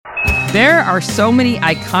There are so many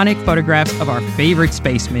iconic photographs of our favorite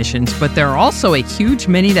space missions, but there are also a huge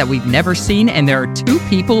many that we've never seen, and there are two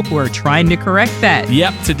people who are trying to correct that.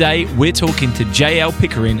 Yep, today we're talking to J.L.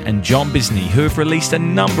 Pickering and John Bisney, who have released a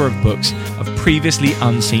number of books of previously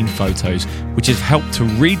unseen photos, which have helped to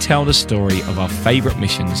retell the story of our favorite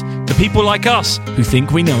missions to people like us who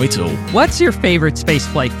think we know it all. What's your favorite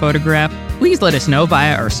spaceflight photograph? Please let us know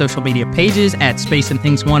via our social media pages at Space and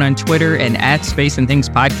Things 1 on Twitter and at Space and Things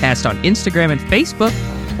Podcast on Instagram and Facebook,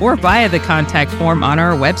 or via the contact form on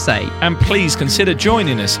our website. And please consider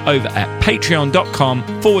joining us over at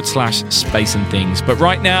patreon.com/Space and Things. But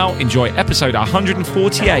right now, enjoy episode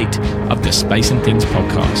 148 of the Space and Things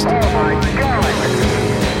podcast. Oh my God!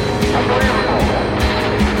 Unbelievable,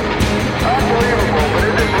 but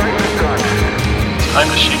isn't it right this time? Time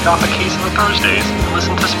to shake off a case of the Thursdays and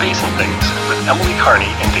listen to Space and Things with Emily Carney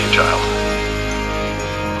and Dave Giles.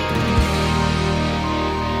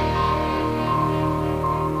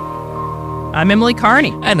 I'm Emily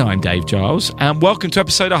Carney. And I'm Dave Giles. And welcome to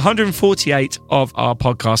episode 148 of our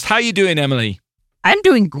podcast. How are you doing, Emily? I'm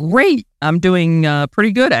doing great. I'm doing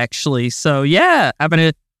pretty good, actually. So, yeah, having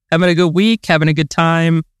a good week, having a good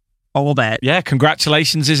time, all that. Yeah,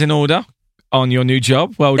 congratulations is in order on your new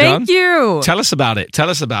job. Well done. Thank you. Tell us about it.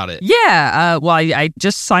 Yeah, well, I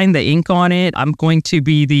just signed the ink on it. I'm going to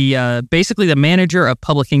be the basically the manager of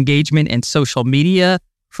public engagement and social media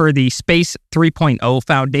for the Space 3.0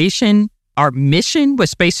 Foundation. Our mission with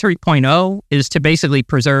Space 3.0 is to basically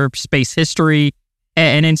preserve space history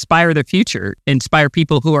and inspire the future, inspire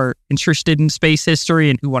people who are interested in space history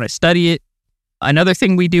and who want to study it. Another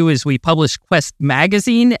thing we do is we publish Quest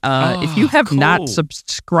magazine. If you have not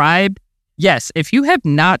subscribed, if you have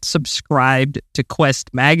not subscribed to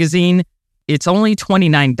Quest magazine, it's only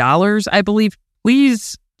 $29, I believe.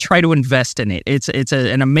 Please try to invest in it. It's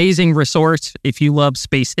an amazing resource if you love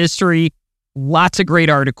space history. Lots of great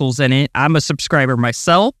articles in it. I'm a subscriber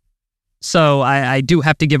myself, so I do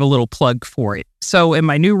have to give a little plug for it. So in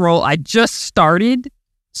my new role, I just started,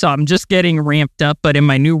 so I'm just getting ramped up. But in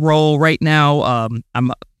my new role right now,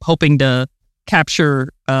 I'm hoping to capture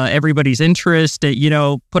everybody's interest,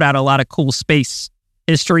 put out a lot of cool space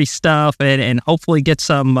history stuff and hopefully get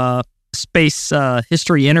some space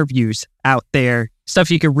history interviews out there,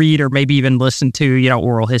 stuff you could read or maybe even listen to,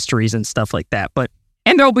 oral histories and stuff like that.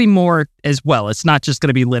 And there'll be more as well. It's not just going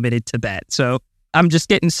to be limited to that. So I'm just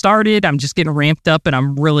getting started. I'm just getting ramped up, and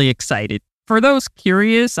I'm really excited. For those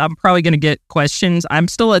curious, I'm probably going to get questions. I'm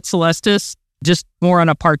still at Celestis, just more on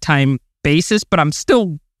a part-time basis, but I'm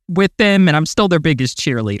still with them, and I'm still their biggest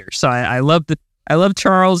cheerleader. So I love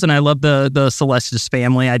Charles, and I love the Celestis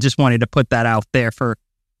family. I just wanted to put that out there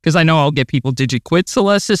because I know I'll get people, did you quit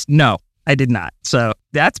Celestis? No, I did not. So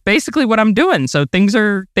that's basically what I'm doing. So things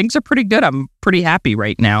are pretty good. I'm pretty happy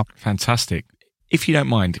right now. Fantastic. If you don't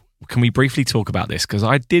mind, can we briefly talk about this? Because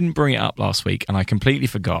I didn't bring it up last week and I completely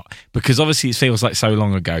forgot, because obviously it feels like so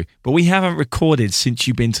long ago, but we haven't recorded since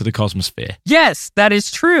you've been to the Cosmosphere. Yes, that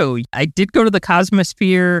is true. I did go to the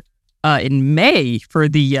Cosmosphere in May for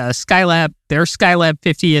the Skylab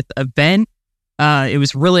 50th event. It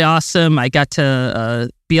was really awesome. I got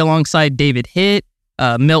to be alongside David Hitt,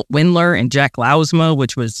 Milt Windler, and Jack Lausma,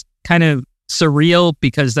 which was kind of surreal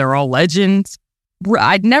because they're all legends.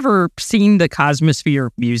 I'd never seen the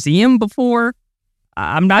Cosmosphere Museum before.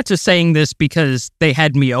 I'm not just saying this because they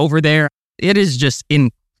had me over there. It is just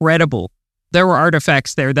incredible. There were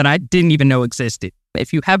artifacts there that I didn't even know existed.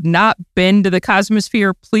 If you have not been to the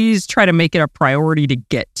Cosmosphere, please try to make it a priority to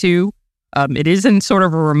get to. It is in sort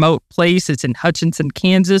of a remote place. It's in Hutchinson,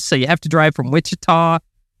 Kansas, so you have to drive from Wichita.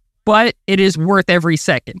 But it is worth every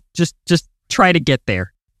second. Just try to get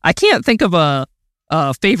there. I can't think of a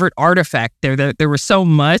favorite artifact there. There was so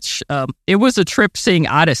much. It was a trip seeing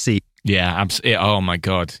Odyssey. Yeah, absolutely. Oh my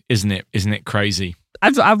God, isn't it crazy?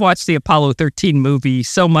 I've watched the Apollo 13 movie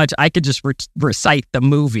so much I could just recite the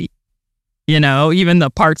movie. Even the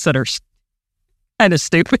parts that are kind of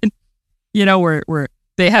stupid. Where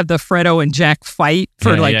they have the Fredo and Jack fight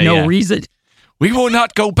for no reason. We will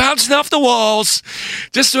not go bouncing off the walls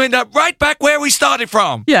just to end up right back where we started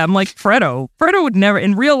from. Yeah, I'm like, Fredo would never,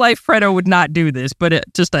 in real life, Fredo would not do this, but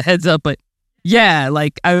just a heads up. But yeah,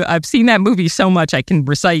 like I've seen that movie so much, I can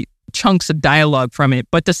recite chunks of dialogue from it.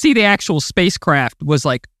 But to see the actual spacecraft was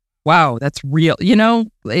like, wow, that's real.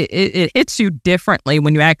 It hits you differently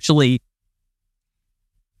when you actually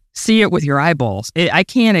see it with your eyeballs. I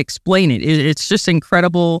can't explain it. It's just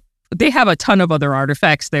incredible. They have a ton of other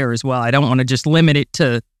artifacts there as well. I don't want to just limit it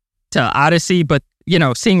to Odyssey, but,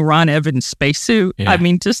 seeing Ron Evans' spacesuit, I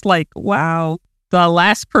mean, just like, wow. The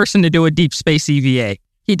last person to do a deep space EVA.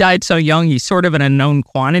 He died so young, he's sort of an unknown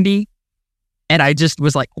quantity. And I just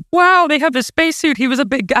was like, wow, they have a spacesuit. He was a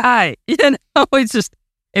big guy. It's just,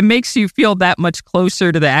 it makes you feel that much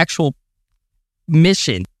closer to the actual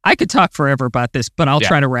mission. I could talk forever about this, but I'll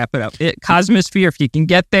try to wrap it up. Cosmosphere, if you can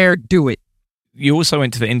get there, do it. You also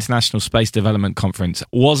went to the International Space Development Conference.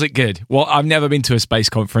 Was it good? Well, I've never been to a space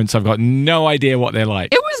conference. I've got no idea what they're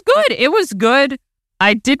like. It was good.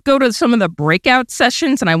 I did go to some of the breakout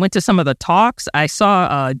sessions and I went to some of the talks. I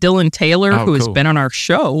saw Dylan Taylor, who has been on our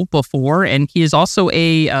show before, and he is also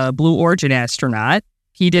a Blue Origin astronaut.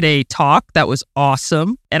 He did a talk that was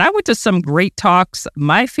awesome. And I went to some great talks.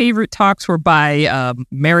 My favorite talks were by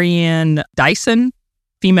Marianne Dyson,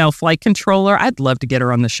 female flight controller. I'd love to get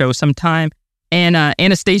her on the show sometime. And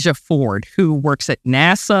Anastasia Ford, who works at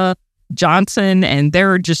NASA, Johnson, and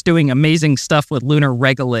they're just doing amazing stuff with lunar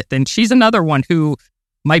regolith. And she's another one who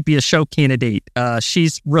might be a show candidate.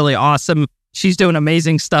 She's really awesome. She's doing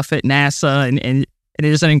amazing stuff at NASA and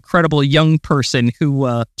is an incredible young person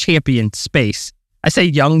who champions space. I say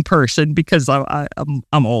young person because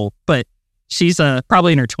I'm old, but she's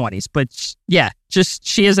probably in her 20s. But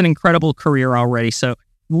she has an incredible career already. So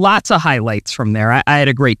lots of highlights from there. I had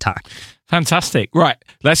a great time. Fantastic. Right,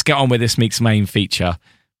 let's get on with this week's main feature.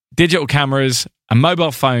 Digital cameras and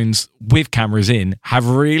mobile phones with cameras in have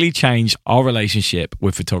really changed our relationship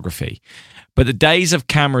with photography. But the days of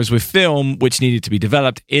cameras with film, which needed to be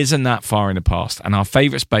developed, isn't that far in the past. And our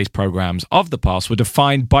favorite space programs of the past were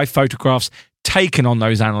defined by photographs taken on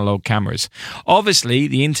those analog cameras. Obviously,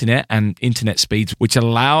 the internet and internet speeds, which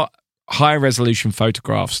allow high resolution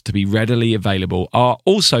photographs to be readily available, are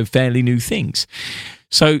also fairly new things.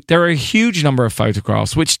 So there are a huge number of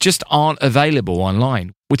photographs which just aren't available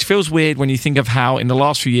online, which feels weird when you think of how in the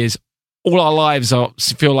last few years, all our lives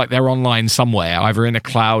feel like they're online somewhere, either in a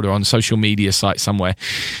cloud or on social media site somewhere,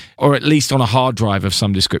 or at least on a hard drive of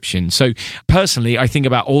some description. So personally, I think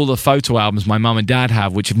about all the photo albums my mum and dad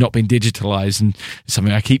have, which have not been digitalized, and it's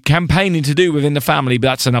something I keep campaigning to do within the family, but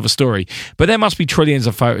that's another story. But there must be trillions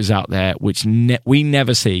of photos out there which we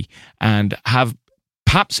never see and have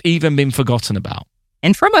perhaps even been forgotten about.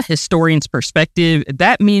 And from a historian's perspective,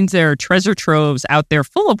 that means there are treasure troves out there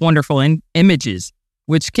full of wonderful images,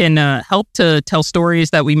 which can help to tell stories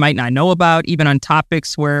that we might not know about, even on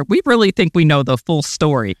topics where we really think we know the full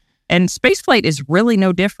story. And spaceflight is really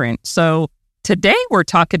no different. So today we're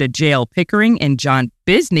talking to JL Pickering and John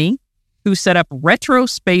Bisney, who set up Retro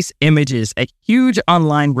Space Images, a huge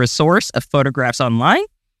online resource of photographs online,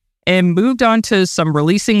 and moved on to some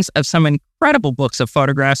releasings of some incredible books of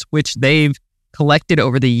photographs, which they've collected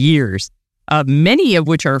over the years, many of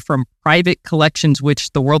which are from private collections which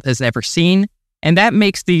the world has never seen, and that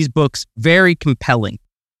makes these books very compelling.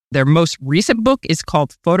 Their most recent book is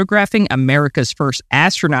called Photographing America's First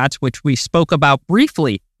Astronauts, which we spoke about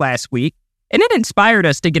briefly last week, and it inspired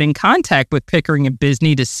us to get in contact with Pickering and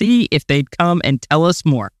Bisney to see if they'd come and tell us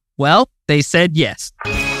more. Well, they said yes.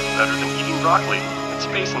 Better than eating broccoli, it's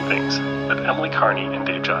Space and Things with Emily Carney and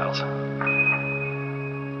Dave Giles.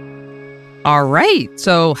 All right.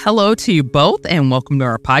 So hello to you both and welcome to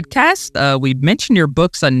our podcast. We've mentioned your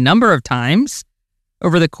books a number of times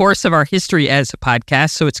over the course of our history as a podcast,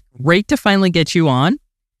 so it's great to finally get you on.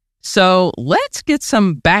 So let's get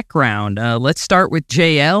some background. Let's start with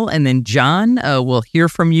JL and then John. We'll hear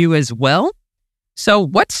from you as well. So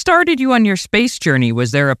what started you on your space journey? Was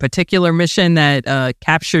there a particular mission that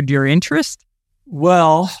captured your interest?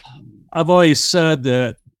 Well, I've always said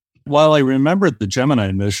that while I remembered the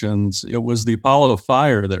Gemini missions, it was the Apollo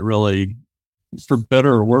fire that really, for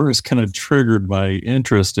better or worse, kind of triggered my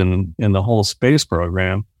interest in the whole space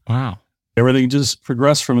program. Wow. Everything just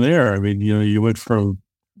progressed from there. I mean, you went from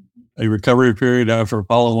a recovery period after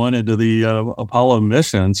Apollo 1 into the Apollo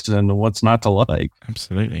missions, and what's not to like?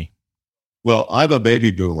 Absolutely. Well, I'm a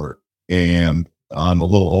baby boomer, and I'm a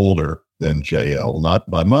little older than JL, not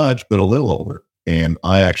by much, but a little older. And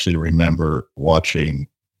I actually remember watching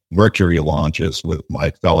Mercury launches with my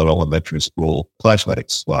fellow elementary school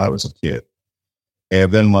classmates while I was a kid.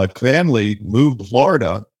 And then my family moved to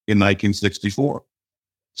Florida in 1964.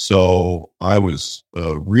 So I was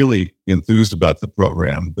really enthused about the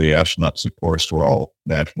program. The astronauts, of course, were all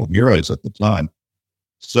national heroes at the time.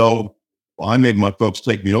 So I made my folks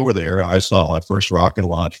take me over there. I saw my first rocket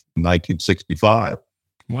launch in 1965.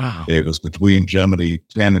 Wow. It was between Gemini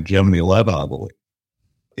 10 and Gemini 11, I believe.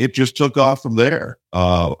 It just took off from there.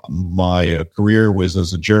 My career was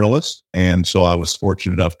as a journalist, and so I was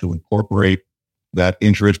fortunate enough to incorporate that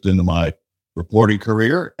interest into my reporting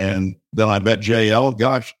career. And then I met JL,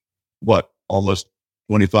 almost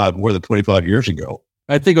more than 25 years ago.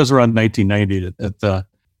 I think it was around 1990 at the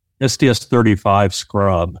STS-35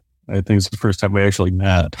 scrub. I think it's the first time we actually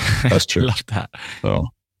met. That's true. Love that. So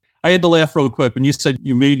I had to laugh real quick when you said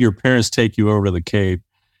you made your parents take you over to the Cape.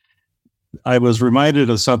 I was reminded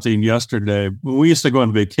of something yesterday. When we used to go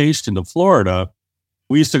on vacation to Florida,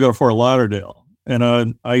 we used to go to Fort Lauderdale.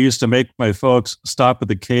 And I used to make my folks stop at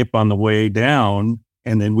the Cape on the way down,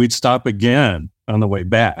 and then we'd stop again on the way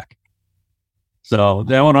back. So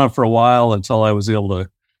that went on for a while until I was able to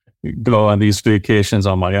go on these vacations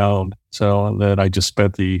on my own. So then I just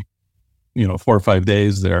spent the, 4 or 5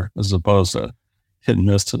 days there as opposed to hit and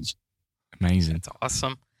misses. Amazing. That's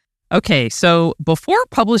awesome. Okay, so before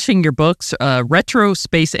publishing your books, Retro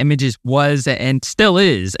Space Images was and still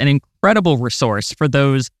is an incredible resource for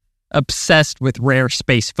those obsessed with rare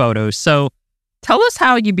space photos. So tell us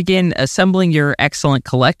how you began assembling your excellent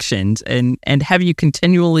collections, and have you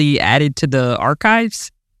continually added to the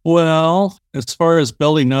archives? Well, as far as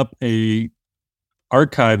building up a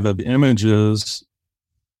archive of images,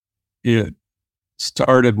 it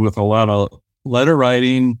started with a lot of letter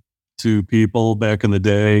writing to people back in the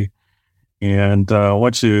day. And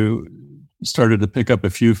once you started to pick up a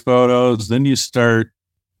few photos, then you start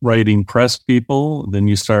writing press people. Then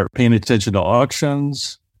you start paying attention to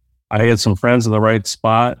auctions. I had some friends in the right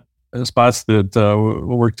spots that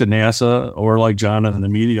worked at NASA or like John in the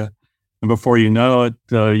media. And before you know it,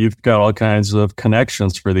 you've got all kinds of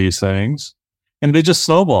connections for these things. And it just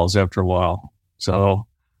snowballs after a while. So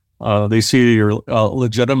they see you're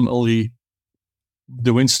legitimately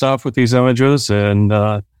doing stuff with these images. And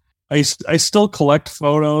I still collect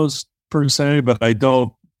photos per se, but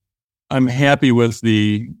I'm happy with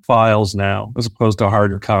the files now as opposed to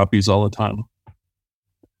harder copies all the time.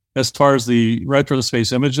 As far as the retro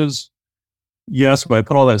space images, yes, but I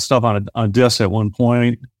put all that stuff on disc at one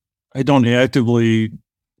point. I don't actively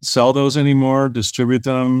sell those anymore, distribute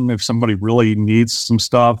them. If somebody really needs some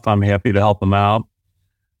stuff, I'm happy to help them out.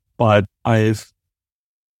 But I've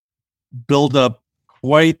built up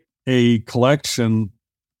quite a collection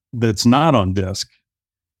that's not on disc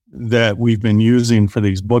that we've been using for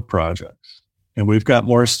these book projects. And we've got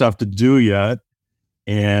more stuff to do yet.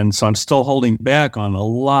 And so I'm still holding back on a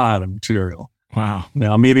lot of material. Wow.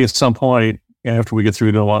 Now, maybe at some point after we get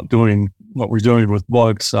through doing what we're doing with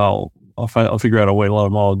books, I'll figure out a way to let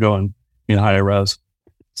them all go in higher res.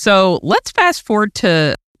 So let's fast forward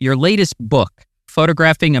to your latest book,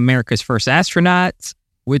 Photographing America's First Astronauts,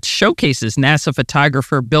 which showcases NASA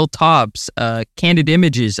photographer Bill Taub's candid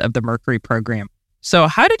images of the Mercury program. So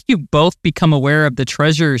how did you both become aware of the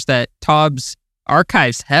treasures that Taub's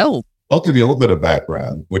archives held? I'll give you a little bit of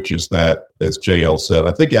background, which is that, as JL said,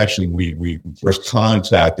 I think actually we first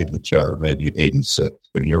contacted each other maybe in 86.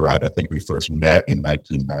 But you're right, I think we first met in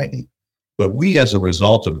 1990. But we, as a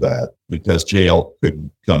result of that, because JL could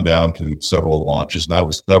come down to several launches, and I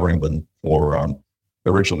was covering them for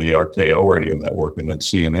originally RKO Radio Network and then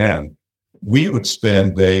CNN, we would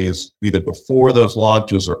spend days either before those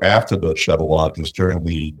launches or after the shuttle launches during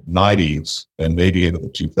the 90s and maybe into the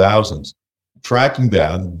 2000s, tracking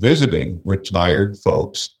down, visiting retired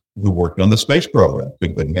folks who worked on the space program.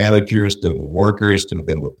 They've been managers, they've been workers, they've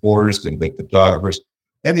been reporters, they've been photographers.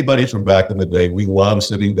 Anybody from back in the day, we love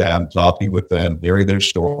sitting down, talking with them, hearing their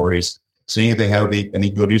stories, seeing if they have any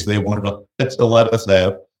goodies they wanted to let us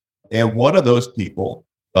have. And one of those people,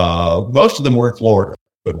 most of them were in Florida,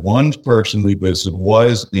 but one person we visited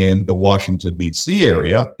was in the Washington, D.C.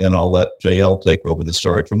 area, and I'll let JL take over the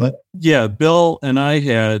story from that. Yeah, Bill and I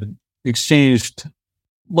had exchanged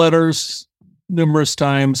letters numerous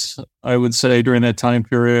times, I would say, during that time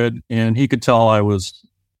period, and he could tell I was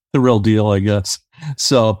the real deal, I guess.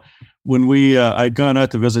 So when I'd gone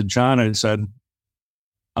out to visit John, I said,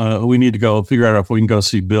 we need to go figure out if we can go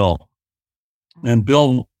see Bill. And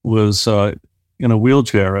Bill was in a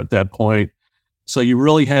wheelchair at that point, so you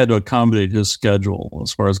really had to accommodate his schedule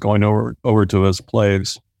as far as going over to his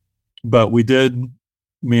place. But we did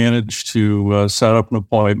manage to set up an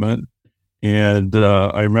appointment. And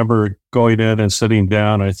I remember going in and sitting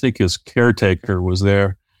down. I think his caretaker was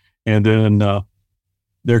there. And then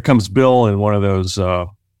there comes Bill in one of those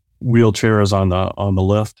wheelchairs on the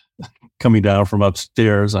lift coming down from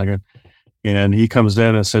upstairs. And he comes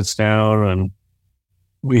in and sits down, and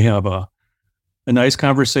we have a nice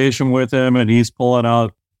conversation with him. And he's pulling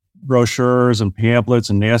out brochures and pamphlets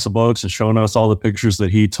and NASA books and showing us all the pictures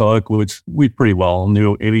that he took, which we pretty well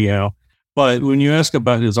knew anyhow. But when you ask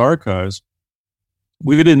about his archives,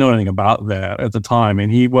 we didn't know anything about that at the time.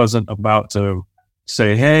 And he wasn't about to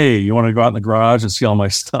say, hey, you want to go out in the garage and see all my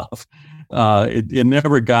stuff? It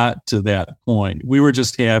never got to that point. We were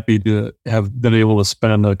just happy to have been able to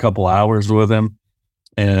spend a couple hours with him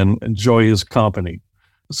and enjoy his company.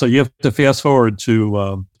 So you have to fast forward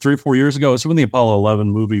to 3 or 4 years ago. It's when the Apollo 11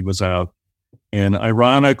 movie was out. And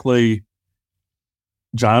ironically,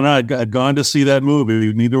 John and I had gone to see that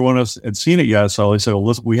movie. Neither one of us had seen it yet. So I said,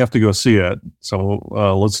 well, we have to go see it. So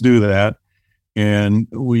let's do that. And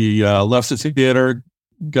we left the theater,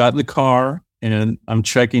 got in the car, and I'm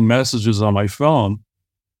checking messages on my phone.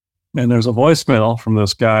 And there's a voicemail from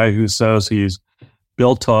this guy who says he's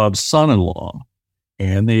Bill Taub's son-in-law.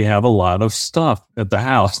 And they have a lot of stuff at the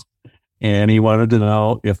house. And he wanted to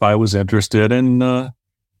know if I was interested in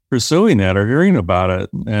pursuing that or hearing about it.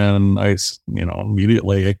 And I,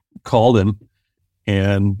 immediately called him.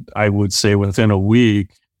 And I would say within a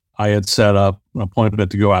week, I had set up an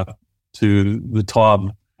appointment to go out to the Taub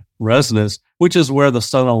residence, which is where the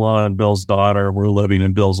son-in-law and Bill's daughter were living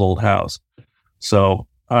in Bill's old house. So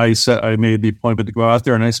I made the appointment to go out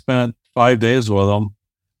there, and I spent 5 days with them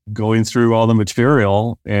going through all the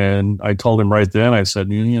material. And I told him right then, I said,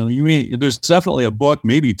 there's definitely a book,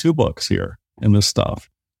 maybe 2 books here in this stuff.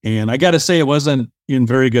 And I got to say, it wasn't in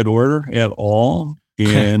very good order at all.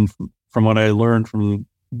 And from what I learned from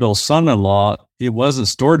Bill's son-in-law, it wasn't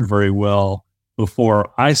stored very well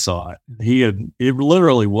before I saw it. It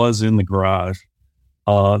literally was in the garage,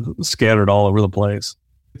 scattered all over the place.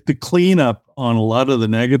 The cleanup on a lot of the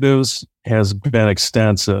negatives has been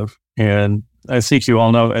extensive. And I think you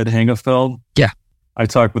all know Ed Hangefeld. Yeah. I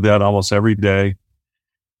talk with Ed almost every day.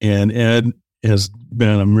 And Ed has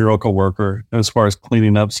been a miracle worker as far as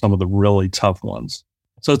cleaning up some of the really tough ones.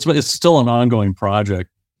 So it's still an ongoing project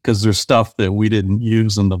because there's stuff that we didn't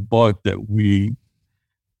use in the book that we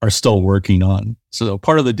are still working on. So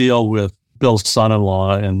part of the deal with Bill's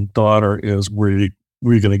son-in-law and daughter is we're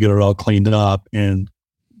going to get it all cleaned up and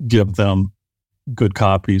give them good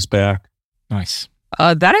copies back. Nice.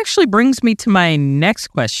 That actually brings me to my next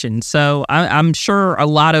question. So I'm sure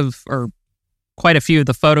quite a few of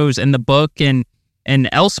the photos in the book and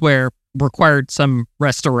elsewhere required some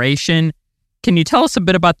restoration. Can you tell us a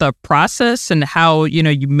bit about the process and how,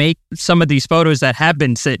 you make some of these photos that have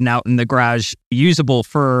been sitting out in the garage usable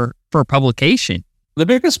for publication? The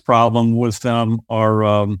biggest problem with them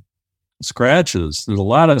are scratches. There's a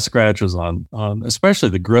lot of scratches on especially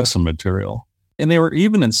the Grissom material. And they were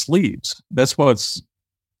even in sleeves. That's what's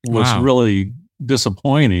really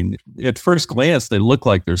disappointing. At first glance, they look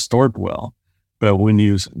like they're stored well. But when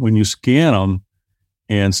you scan them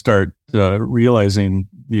and start realizing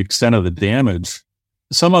the extent of the damage,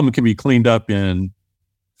 some of them can be cleaned up in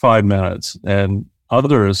 5 minutes, and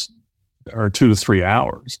others are 2 to 3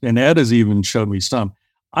 hours. And Ed has even showed me some.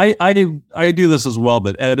 I do this as well,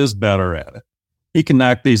 but Ed is better at it. He can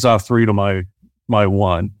knock these off 3 to my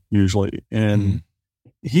 1 usually, and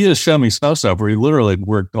he has shown me some stuff where he literally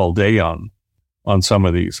worked all day on some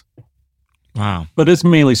of these. Wow! But it's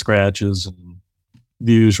mainly scratches and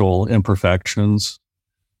the usual imperfections,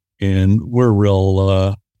 and we're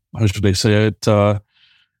real, how should I say it?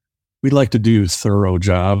 We like to do thorough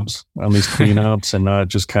jobs on these cleanups and not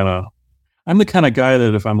just I'm the kind of guy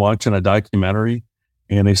that if I'm watching a documentary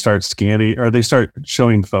and they start scanning or they start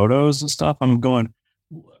showing photos and stuff, I'm going,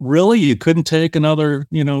 really? You couldn't take another,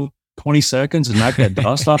 20 seconds and knock that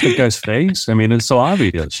dust off the guy's face? I mean, it's so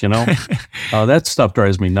obvious, that stuff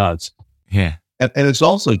drives me nuts. Yeah. And it's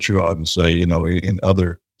also true, I would say, in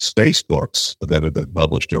other space books that have been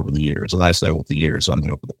published over the years. And I say over the years, over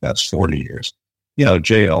the past 40 years.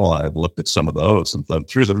 JL, I've looked at some of those and thought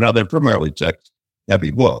through them. Now, they're primarily text-heavy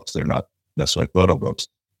books. They're not necessarily photo books.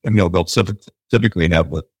 And, they'll typically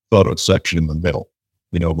have a photo section in the middle,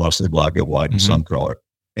 mostly black and white and sun color.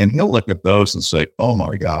 And he'll look at those and say, oh,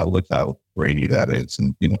 my God, look how grainy that is.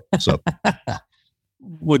 And, so.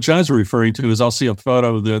 What John's referring to is I'll see a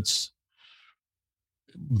photo that's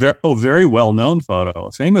very well-known photo,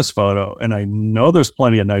 a famous photo, and I know there's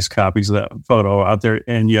plenty of nice copies of that photo out there,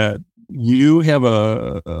 and yet you have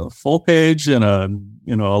a full page in a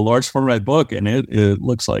large format book, and it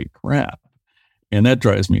looks like crap, and that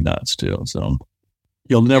drives me nuts too. So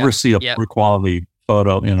you'll never see a poor quality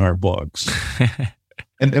photo in our books.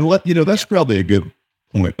 and that's probably a good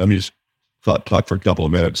point. Let me just talk for a couple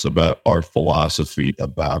of minutes about our philosophy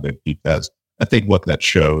about it, because I think what that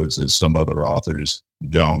shows is some other authors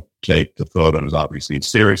don't take the photos, obviously, as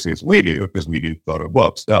seriously as we do, because we do photo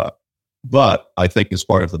book stuff. But I think as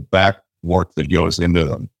far as the back work that goes into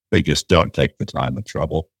them, they just don't take the time and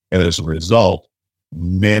trouble. And as a result,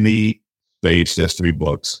 many space history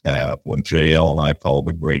books have what JL and I call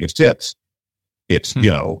the greatest hits. It's,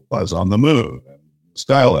 Buzz on the Moon, and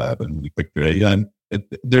Skylab, and Pickering. And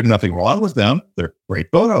there's nothing wrong with them. They're great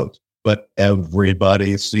photos. But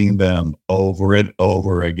everybody's seen them over and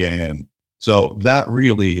over again. So that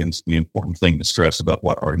really is the important thing to stress about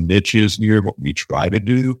what our niche is here, what we try to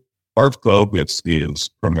do. Our focus is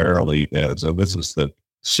primarily, so this is the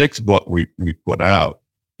sixth book we put out,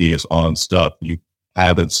 is on stuff you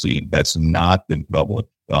haven't seen, that's not been published.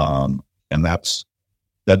 And that's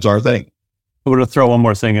our thing. I'm going to throw one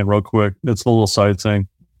more thing in real quick. It's a little side thing.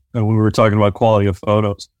 And we were talking about quality of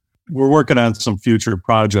photos. We're working on some future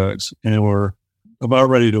projects, and we're about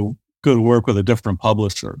ready to go to work with a different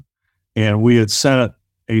publisher. And we had sent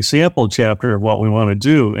a sample chapter of what we want to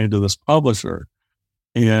do into this publisher.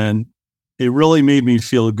 And it really made me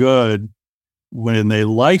feel good when they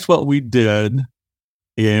liked what we did,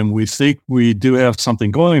 and we think we do have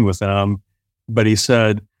something going with them. But he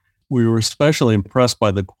said, we were especially impressed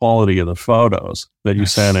by the quality of the photos that you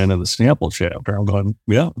sent into the sample chapter. I'm going,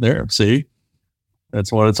 yeah, there, see?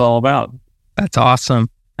 That's what it's all about. That's awesome.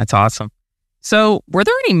 That's awesome. So were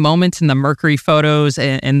there any moments in the Mercury photos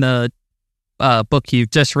and the book you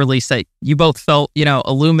just released that you both felt,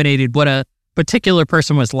 illuminated what a particular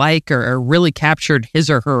person was like, or really captured his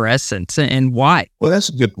or her essence, and why? Well, that's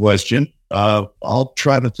a good question. I'll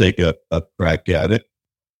try to take a crack at it.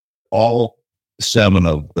 All 7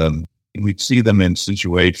 of them, we'd see them in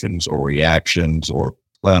situations or reactions or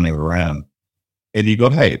clowning around. And you go,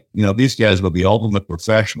 hey, these guys were the ultimate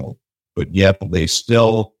professional, but yet they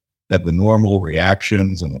still have the normal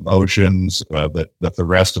reactions and emotions that the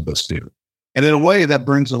rest of us do. And in a way, that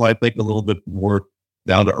brings them, I think, a little bit more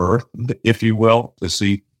down to earth, if you will, to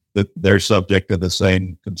see that they're subject to the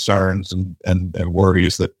same concerns and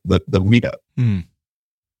worries that we have.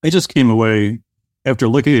 I just came away after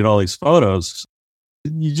looking at all these photos.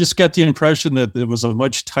 You just get the impression that it was a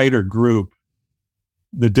much tighter group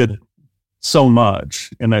that did so much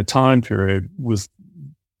in that time period with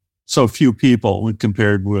so few people when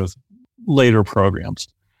compared with later programs.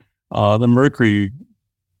 The Mercury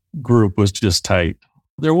group was just tight.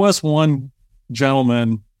 There was one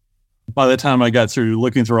gentleman, by the time I got through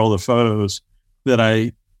looking through all the photos, that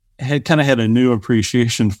I had kind of had a new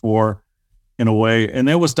appreciation for in a way, and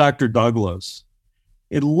that was Dr. Douglas.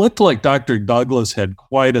 It looked like Dr. Douglas had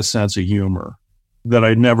quite a sense of humor that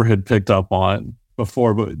I never had picked up on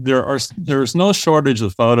before, but there's no shortage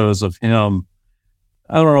of photos of him.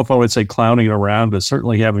 I don't know if I would say clowning around, but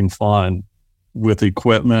certainly having fun with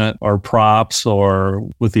equipment or props or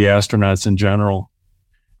with the astronauts in general.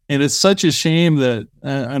 And it's such a shame that,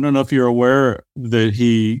 I don't know if you're aware that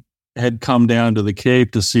he had come down to the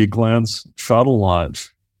Cape to see Glenn's shuttle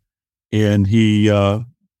launch. And he, I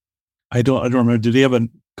don't remember, did he have a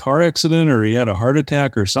car accident or he had a heart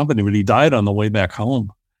attack or something, but he died on the way back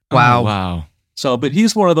home. Wow. Oh, wow. So, but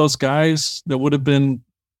he's one of those guys that would have been,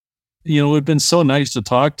 it would have been so nice to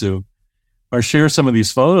talk to or share some of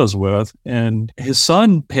these photos with. And his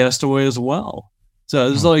son passed away as well. So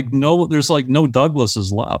there's no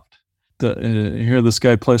Douglases left. Here, this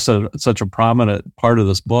guy plays such a prominent part of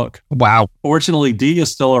this book. Wow. Fortunately, Dee is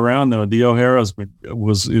still around though. Dee O'Hara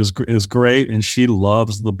is great, and she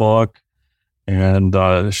loves the book,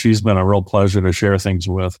 and she's been a real pleasure to share things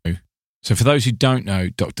with. So, for those who don't know,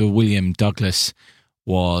 Dr. William Douglas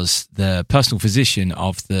was the personal physician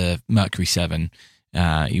of the Mercury 7.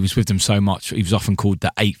 He was with them so much, he was often called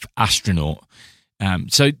the 8th astronaut.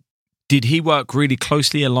 So, did he work really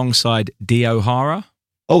closely alongside Dee O'Hara?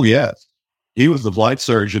 Oh, yes. He was the flight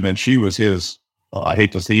surgeon, and she was his, I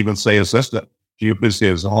hate to even say assistant. She was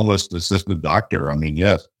his almost assistant doctor. I mean,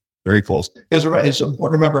 yes, very close. It's important to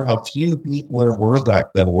remember how few people there were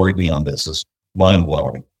that were working on this. It's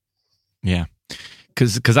mind-blowing. Yeah.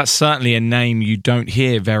 Because that's certainly a name you don't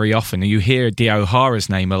hear very often. You hear Dee O'Hara's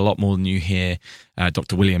name a lot more than you hear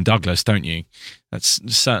Dr. William Douglas, don't you? That's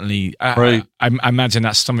certainly, right. I imagine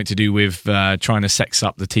that's something to do with trying to sex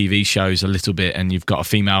up the TV shows a little bit, and you've got a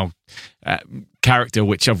female character,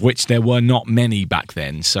 of which there were not many back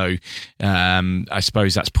then. So I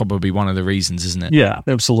suppose that's probably one of the reasons, isn't it? Yeah,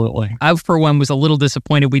 absolutely. I, for one, was a little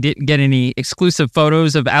disappointed we didn't get any exclusive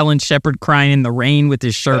photos of Alan Shepard crying in the rain with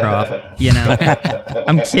his shirt off.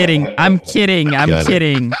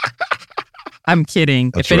 I'm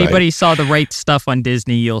kidding. If anybody saw the right stuff on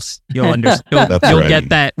Disney, you'll get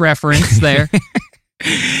that reference there.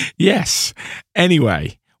 Yes.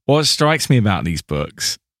 Anyway, what strikes me about these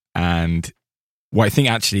books, and what I think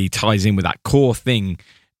actually ties in with that core thing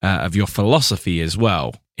of your philosophy as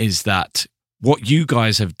well, is that what you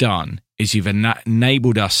guys have done is you've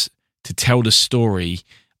enabled us to tell the story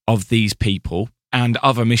of these people and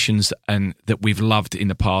other missions and that we've loved in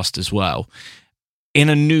the past as well, in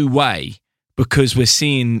a new way, because we're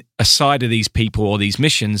seeing a side of these people or these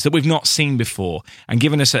missions that we've not seen before, and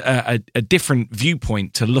giving us a different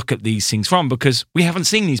viewpoint to look at these things from, because we haven't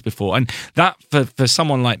seen these before. And that, for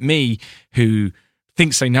someone like me who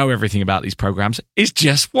thinks they know everything about these programs, is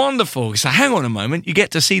just wonderful. So hang on a moment, you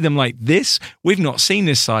get to see them like this. We've not seen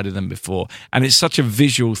this side of them before, and it's such a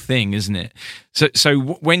visual thing, isn't it? So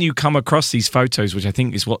when you come across these photos, which I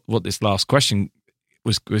think is what this last question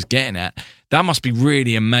was getting at, that must be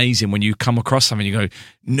really amazing when you come across something and you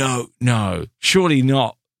go, no, surely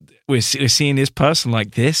not. We're seeing this person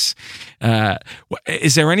like this.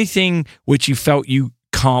 Is there anything which you felt you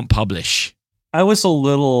can't publish? I was a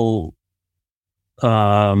little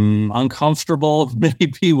uncomfortable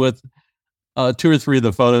maybe with 2 or 3 of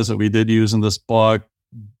the photos that we did use in this book.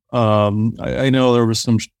 I know there was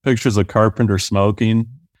some pictures of Carpenter smoking.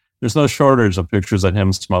 There's no shortage of pictures of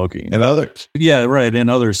him smoking. And others. Yeah, right,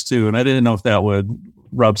 and others too. And I didn't know if that would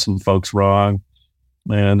rub some folks wrong.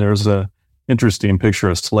 And there's a interesting picture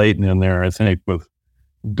of Slayton in there, I think, with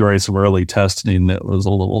during some early testing that was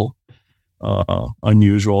a little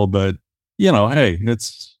unusual. But, hey,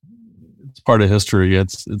 it's part of history.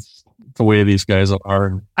 It's the way these guys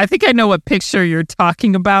are. I think I know what picture you're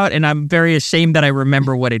talking about, and I'm very ashamed that I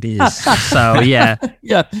remember what it is. So, yeah.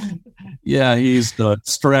 Yeah, he's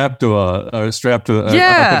strapped to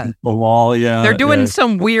a wall. Yeah, they're doing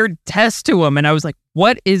some weird test to him, and I was like,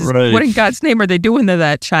 "What in God's name are they doing to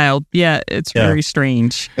that child?" Yeah, it's very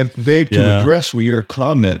strange. And Dave, to address your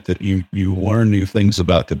comment that you learn new things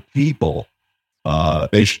about the people,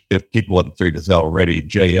 if people haven't figured this out already,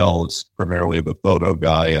 JL is primarily the photo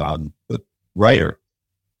guy and the writer.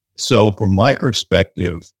 So, from my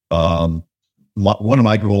perspective, one of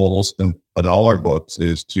my goals in all our books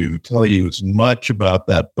is to tell you as much about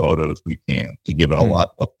that photo as we can, to give it a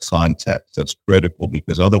lot of context. That's critical,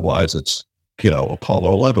 because otherwise it's,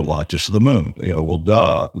 Apollo 11 launches to the moon.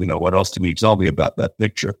 What else do we tell me about that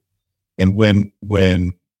picture? And when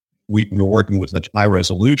we're working with such high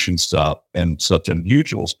resolution stuff and such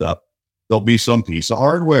unusual stuff, there'll be some piece of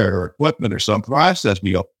hardware or equipment or some process.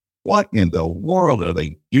 We go, what in the world are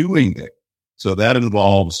they doing there? So that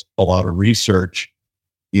involves a lot of research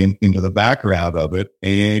into the background of it.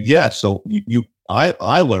 And so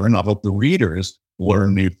I learn, I hope the readers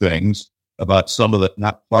learn new things about some of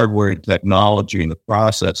the hardware and technology and the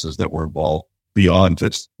processes that were involved beyond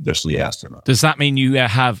just the astronaut. Does that mean you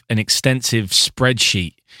have an extensive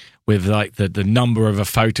spreadsheet with like the number of a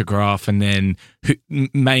photograph, and then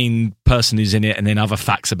main person who's in it, and then other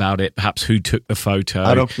facts about it, perhaps who took the photo?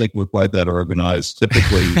 I don't think we're quite that organized.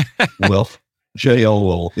 Typically, JL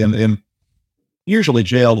will, and usually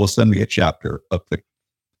JL will send me a chapter of pictures.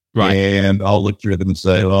 Right. And I'll look through them and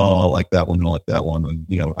say, I like that one, I like that one. And,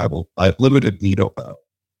 I have limited detail about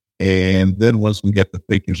it. And then once we get the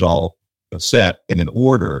pictures all set and in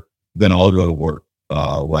order, then I'll go to work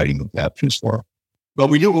writing the captions for them. But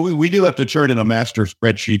we do have to turn in a master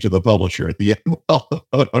spreadsheet to the publisher at the end of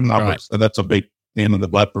the numbers. Right. And that's a big pain in the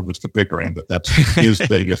butt for Mr. Pickering, but that's his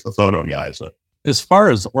thing as the photo guy. So. As far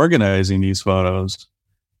as organizing these photos,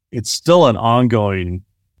 it's still an ongoing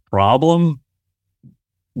problem,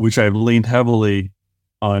 which I've leaned heavily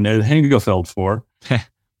on Ed Hingefeld for.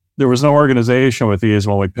 There was no organization with these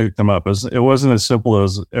when we picked them up. It wasn't as simple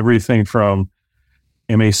as everything from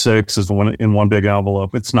MA6 is in one big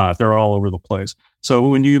envelope. It's not. They're all over the place. So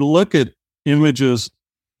when you look at images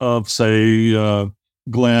of, say,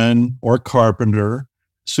 Glenn or Carpenter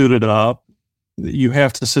suited up, you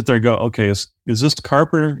have to sit there and go, okay, is this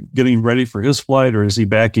Carpenter getting ready for his flight, or is he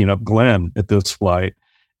backing up Glenn at this flight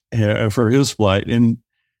for his flight? And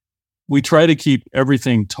we try to keep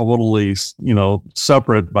everything totally,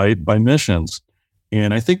 separate by missions.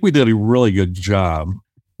 And I think we did a really good job,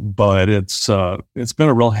 but it's been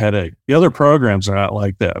a real headache. The other programs are not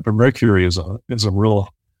like that, but Mercury is a real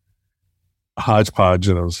hodgepodge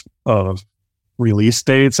of release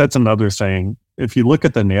dates. That's another thing. If you look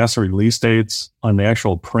at the NASA release dates on the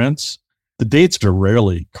actual prints, the dates are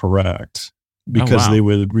rarely correct, because they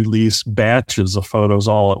would release batches of photos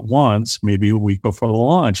all at once, maybe a week before the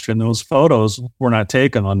launch. And those photos were not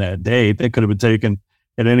taken on that date. They could have been taken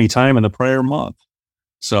at any time in the prior month.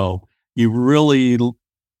 So you really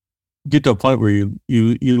get to a point where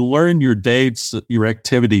you learn your dates, your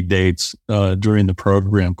activity dates during the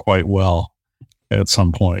program quite well at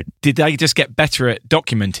some point. Did they just get better at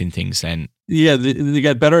documenting things then? Yeah, they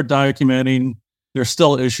got better at documenting. There's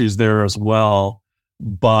still issues there as well,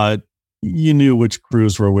 but you knew which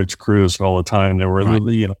crews were which crews all the time. There were,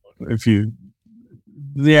 the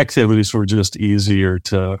activities were just easier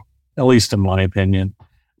to, at least in my opinion,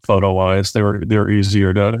 photo-wise, they're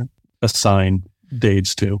easier to assign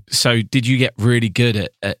dates too. So did you get really good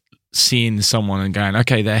at seeing someone and going,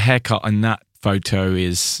 okay, their haircut and that photo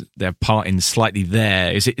is their parting slightly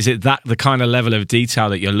there? Is it that the kind of level of detail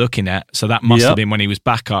that you're looking at? So that must have been when he was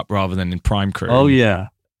backup rather than in prime crew. Oh yeah,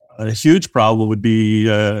 a huge problem would be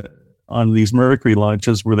on these Mercury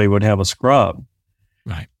launches where they would have a scrub.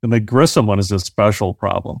 Right. And the Grissom one is a special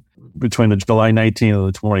problem. Between the July 19th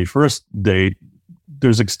and the 21st date,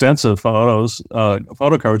 there's extensive photo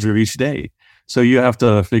coverage of each day. So you have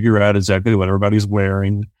to figure out exactly what everybody's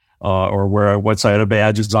wearing, or what side a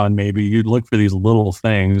badge is on. Maybe you'd look for these little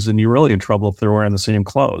things, and you're really in trouble if they're wearing the same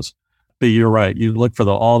clothes. But you're right. You look for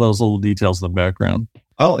all those little details in the background.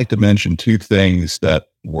 I'd like to mention two things that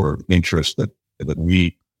were interest that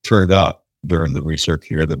we turned up during the research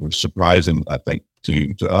here that was surprising, I think,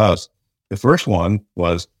 to us. The first one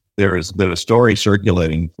was there has been a story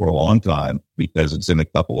circulating for a long time, because it's in a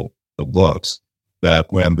couple of books, that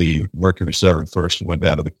when the Mercury 7 first went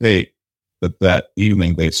down to the Cape, that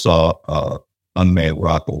evening they saw unmanned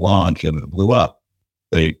rocket launch and it blew up.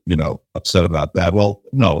 They, upset about that. Well,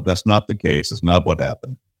 no, that's not the case. It's not what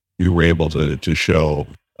happened. You were able to show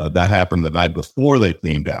that happened the night before they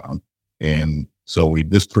came down. And so we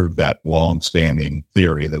disproved that long-standing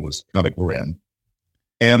theory that was kind of grim.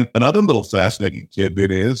 And another little fascinating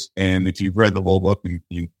tidbit is, and if you've read the whole book,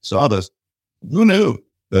 you saw this, who knew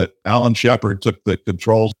that Alan Shepard took the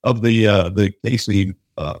controls of the KC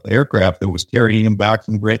aircraft that was carrying him back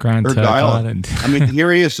from Grand Turk Island. I mean,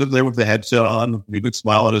 here he is sitting there with the headset on, a big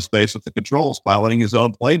smile on his face with the controls, piloting his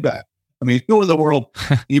own plane back. I mean, who in the world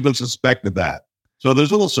even suspected that? So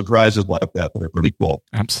there's little surprises like that are pretty cool.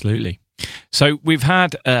 Absolutely. So we've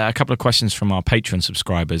had a couple of questions from our Patreon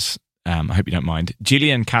subscribers. I hope you don't mind.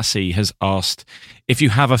 Gillian Cassie has asked if you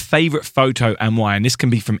have a favorite photo and why, and this can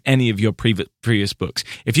be from any of your previous books.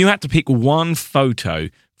 If you had to pick one photo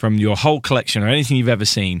from your whole collection or anything you've ever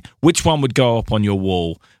seen, which one would go up on your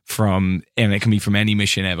wall and it can be from any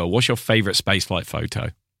mission ever? What's your favorite spaceflight photo?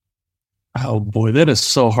 Oh boy, that is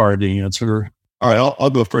so hard to answer. All right, I'll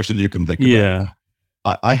go first and you can think about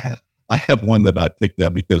it. I have one that I picked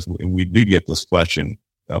up because we do get this question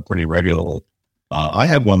pretty regularly. I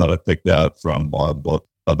have one that I picked out from a book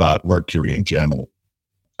about Mercury in general.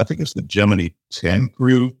 I think it's the Gemini 10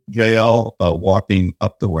 crew, JL, walking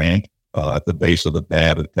up the ramp at the base of the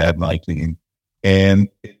pad at pad 19. And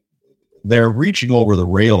they're reaching over the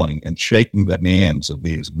railing and shaking the hands of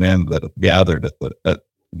these men that have gathered at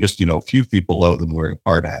just, a few feet below them wearing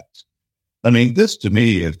hard hats. I mean, this to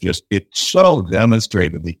me is it's so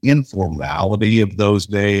demonstrated the informality of those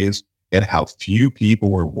days and how few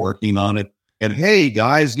people were working on it. And hey,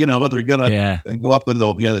 guys, they're going to go up in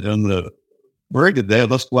the brig today.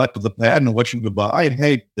 Let's go out to the pad and wish you goodbye. And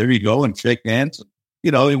hey, there you go, and shake hands.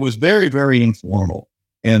 It was very, very informal.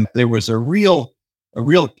 And there was a real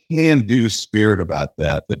can-do spirit about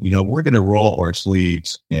that, we're going to roll our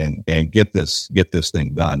sleeves and get this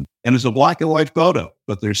thing done. And it's a black and white photo,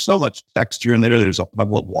 but there's so much texture in there. There's a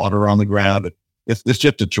puddle of water on the ground. It's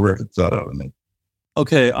just a terrific photo. I mean,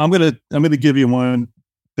 okay, I'm gonna give you one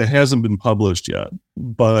that hasn't been published yet,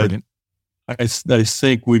 but I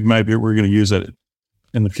think we're going to use it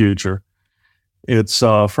in the future. It's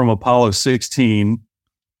from Apollo 16,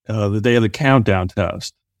 the day of the countdown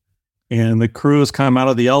test. And the crew has come out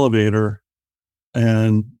of the elevator,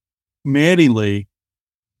 and Matty Lee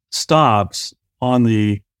stops on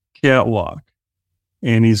the catwalk,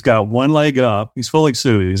 and he's got one leg up. He's fully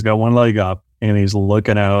suited. He's got one leg up, and he's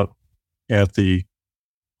looking out at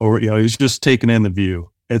he's just taking in the view.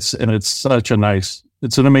 It's an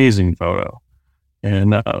amazing photo,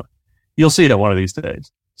 and you'll see it one of these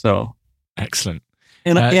days. So excellent.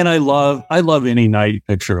 And I love any night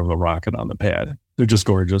picture of a rocket on the pad. They're just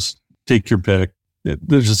gorgeous. Take your pick.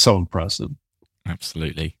 They're just so impressive.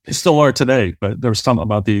 Absolutely. They still are today, but there's something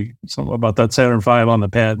about that Saturn V on the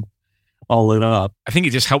pad all lit up. I think it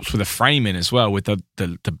just helps with the framing as well, with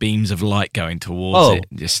the beams of light going towards it.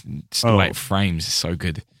 Just the way it frames is so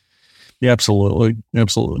good. Yeah, absolutely.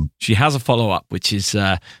 Absolutely. She has a follow-up, which is,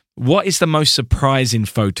 what is the most surprising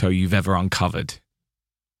photo you've ever uncovered?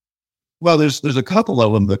 Well, there's a couple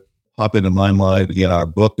of them that pop into my mind in our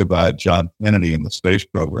book about John Kennedy and the space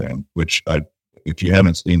program, which if you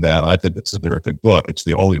haven't seen that, I think it's a terrific book. It's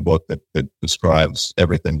the only book that describes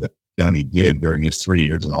everything that Kennedy did during his 3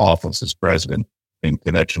 years in office as president in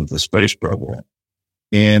connection with the space program.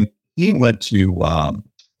 And he went to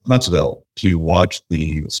Huntsville to watch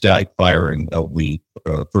the static firing of the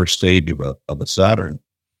first stage of the Saturn.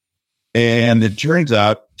 And it turns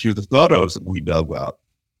out, through the photos that we dug out,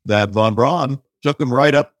 that von Braun took him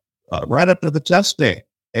right up to the test stand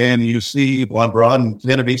And you see LeBron and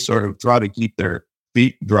Kennedy sort of try to keep their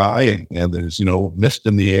feet dry, and there's, mist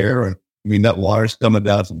in the air. And I mean, that water's coming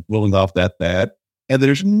down and blowing off that bad. And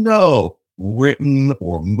there's no written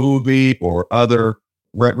or movie or other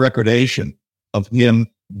recordation of him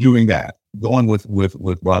doing that, going with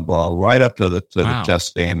Rod Ball right up to the test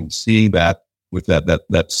stand and seeing that with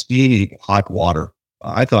that steamy hot water.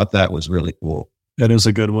 I thought that was really cool. That is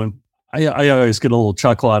a good one. I always get a little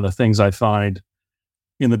chuckle out of things I find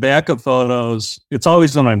in the back of photos. It's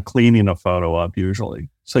always when I'm cleaning a photo up, usually.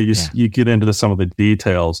 So you get into some of the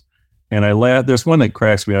details. And there's one that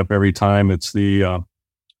cracks me up every time. It's it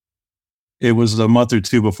was a month or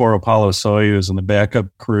two before Apollo-Soyuz, and the backup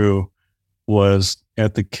crew was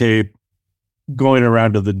at the Cape going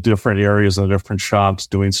around to the different areas and the different shops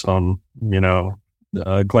doing some,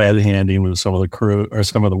 glad handing with some of the crew or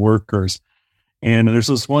some of the workers. And there's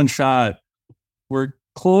this one shot where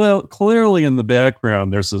clearly in the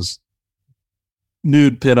background, there's this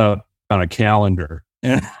nude pinup on a calendar.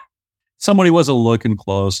 And somebody wasn't looking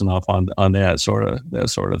close enough on that sort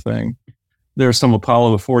of thing. There's some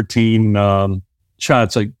Apollo 14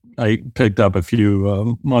 shots I picked up a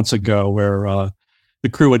few months ago where the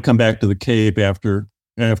crew would come back to the Cape after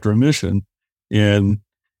a mission and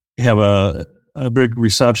have a big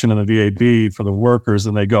reception in the VAB for the workers,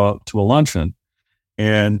 and they go out to a luncheon.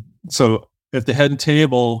 And so at the head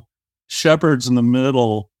table, Shepard's in the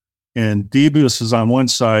middle, and Debus is on one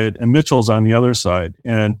side, and Mitchell's on the other side.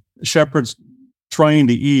 And Shepard's trying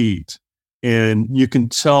to eat, and you can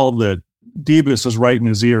tell that Debus is right in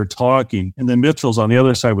his ear talking, and then Mitchell's on the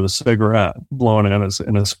other side with a cigarette blowing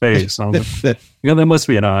in his face. And I'm like, that must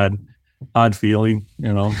be an odd feeling,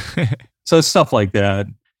 So it's stuff like that.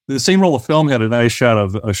 The same roll of film had a nice shot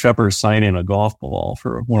of Shepard signing a golf ball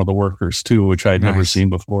for one of the workers too, which I'd never seen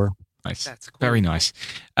before. Nice. That's cool. Very nice.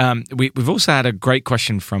 We've also had a great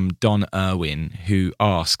question from Don Irwin, who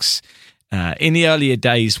asks, in the earlier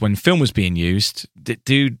days when film was being used,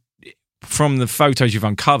 from the photos you've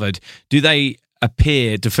uncovered, do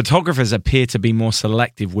photographers appear to be more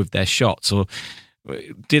selective with their shots, or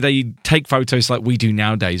do they take photos like we do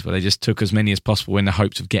nowadays, where they just took as many as possible in the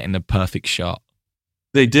hopes of getting the perfect shot?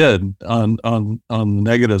 They did on the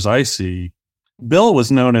negatives I see. Bill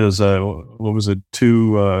was known as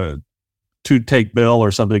two take Bill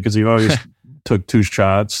or something, because he always took two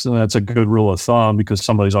shots, and that's a good rule of thumb because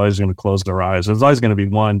somebody's always going to close their eyes. There's always going to be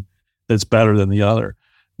one that's better than the other,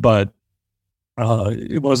 but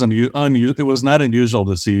it was not unusual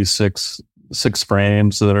to see six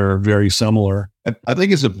frames that are very similar. I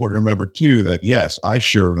think it's important to remember too that, yes, I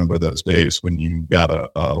sure remember those days when you got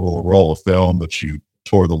a little roll of film that you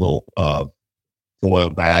tore the little foil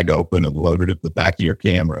bag open and loaded it at the back of your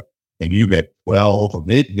camera, and you get 12 or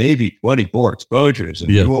maybe 24 exposures. And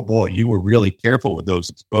you were really careful with those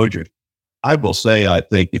exposures. I will say, I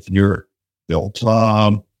think if you're Bill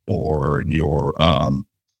Tom or you're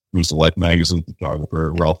who's the Life magazine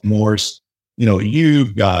photographer, Ralph Morse,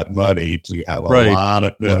 you've got money to have a lot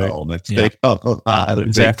of film.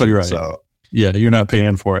 Exactly right. So you're not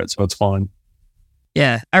paying for it, so it's fine.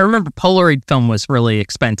 Yeah, I remember Polaroid film was really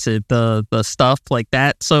expensive, the stuff like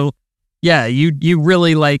that. So yeah, you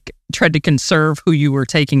really tried to conserve who you were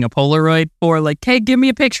taking a Polaroid for. Like, hey, give me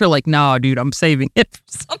a picture. Like, no, dude, I'm saving it for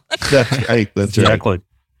something. That's right. That's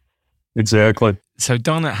Exactly. So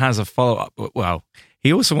Donna has a follow-up. Well,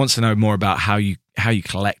 he also wants to know more about how you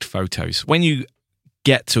collect photos. When you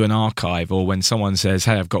get to an archive, or when someone says,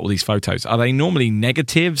 hey, I've got all these photos, are they normally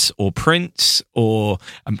negatives or prints or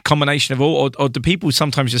a combination of all? Or do people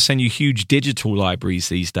sometimes just send you huge digital libraries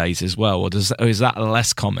these days as well? Or is that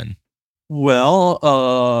less common? Well,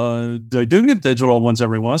 I do get digital ones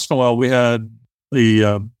every once in a while. We had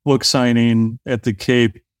the book signing at the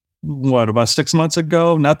Cape, about 6 months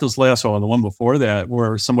ago? Not this last one, the one before that,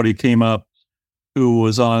 where somebody came up who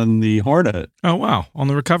was on the Hornet. Oh, wow. On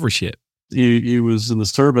the recovery ship. He was in the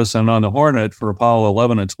service and on the Hornet for Apollo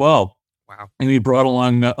 11 and 12. Wow. And he brought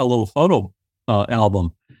along a little photo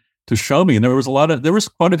album to show me. And there was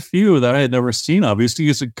quite a few that I had never seen,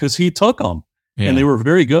 obviously, because he took them and they were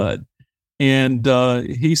very good. And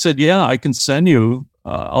he said, yeah, I can send you,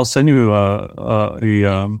 I'll send you I'll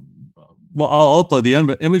upload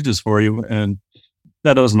the images for you. And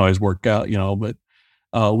that doesn't always work out, but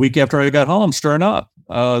a week after I got home, sure enough,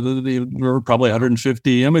 there were probably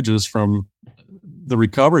 150 images from the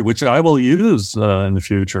recovery, which I will use in the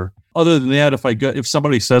future. Other than that, if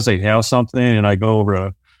somebody says they have something and I go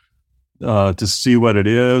over to see what it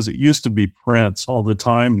is, it used to be prints all the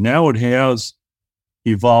time. Now it has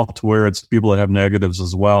evolved to where it's people that have negatives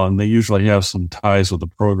as well, and they usually have some ties with the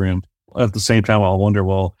program. At the same time, I'll wonder,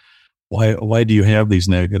 well, why do you have these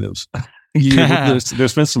negatives?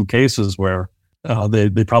 There's been some cases where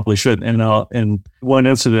they probably shouldn't. And one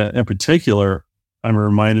incident in particular, I'm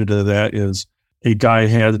reminded of that is a guy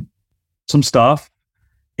had some stuff,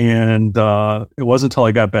 and it wasn't until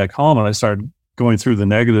I got back home and I started going through the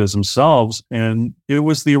negatives themselves, and it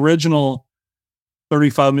was the original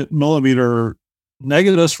 35 millimeter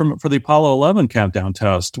negatives for the Apollo 11 countdown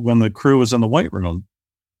test when the crew was in the White Room.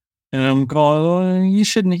 And I'm going, he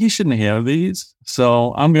shouldn't have these.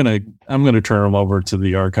 So I'm gonna turn them over to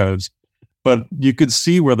the archives. But you could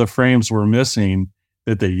see where the frames were missing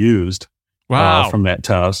that they used from that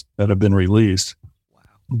test that have been released.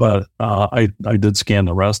 But I did scan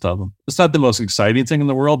the rest of them. It's not the most exciting thing in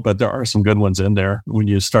the world, but there are some good ones in there when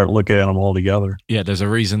you start looking at them all together. Yeah, there's a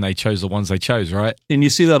reason they chose the ones they chose, right? And you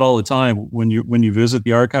see that all the time when you visit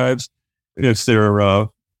the archives. If they're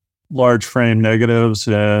large frame negatives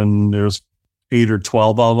and there's 8 or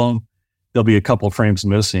 12 of them, there'll be a couple of frames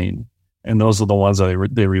missing, and those are the ones that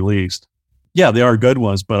they released. Yeah, they are good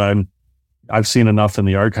ones, but I've seen enough in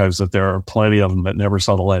the archives that there are plenty of them that never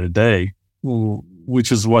saw the light of day,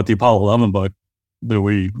 which is what the Apollo 11 book that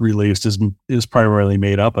we released is primarily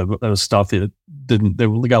made up of stuff that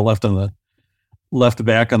got left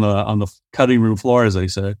back on the cutting room floor, as they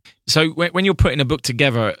said. So when you're putting a book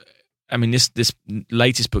together, I mean, this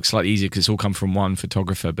latest book's slightly easier because it's all come from one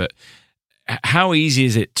photographer, but how easy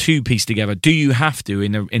is it to piece together? Do you have to,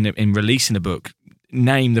 in releasing a book,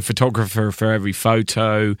 name the photographer for every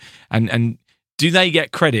photo, and do they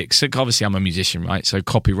get credit? So obviously I'm a musician, right? So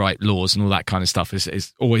copyright laws and all that kind of stuff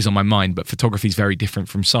is always on my mind, but photography is very different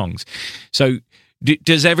from songs. So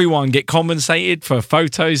does everyone get compensated for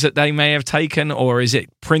photos that they may have taken, or is it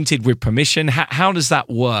printed with permission? How does that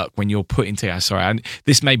work when you're putting together? Sorry,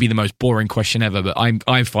 this may be the most boring question ever, but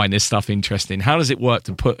I find this stuff interesting. How does it work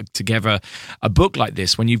to put together a book like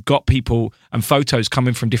this when you've got people and photos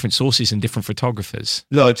coming from different sources and different photographers?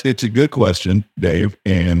 No, it's a good question, Dave.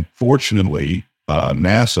 And fortunately,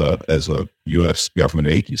 NASA, as a U.S. government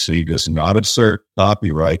agency, does not assert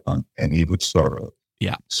copyright on any photo.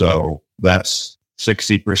 Yeah. So that's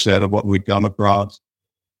 60% of what we come across.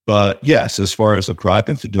 But yes, as far as the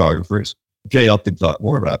private photographers, JL can talk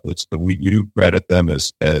more about this, but we do credit them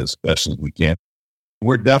as best as we can.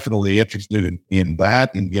 We're definitely interested in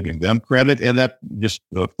that and giving them credit. And that, just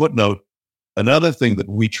a footnote, another thing that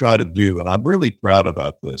we try to do, and I'm really proud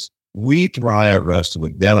about this, we try our best to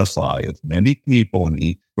identify as many people in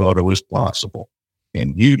each photo as possible.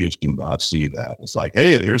 And you just do not see that. It's like,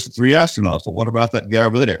 hey, there's the 3 astronauts. Well, what about that guy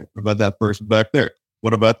over there? What about that person back there?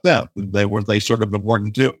 What about them? Were they sort of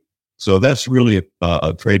important too? So that's really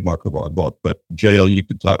a trademark of our book. But JL, you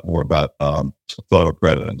could talk more about photo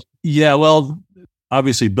crediting. Yeah, well,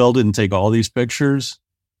 obviously Bill didn't take all these pictures,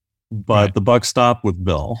 but right. The buck stopped with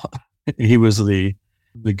Bill. He was the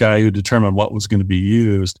guy who determined what was going to be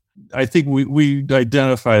used. I think we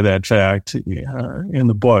identify that fact in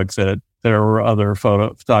the book that there were other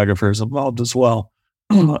photographers involved as well.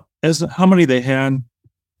 As how many they had,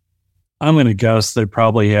 I'm going to guess they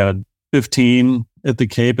probably had 15 at the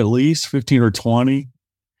Cape, at least 15 or 20.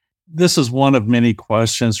 This is one of many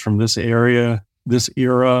questions from this era,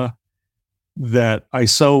 that I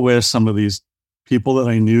so wish some of these people that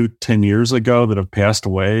I knew 10 years ago that have passed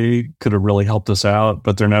away could have really helped us out,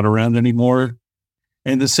 but they're not around anymore.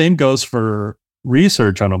 And the same goes for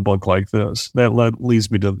research on a book like this. That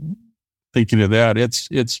leads me to thinking of that.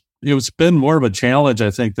 It's been more of a challenge,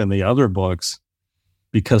 I think, than the other books,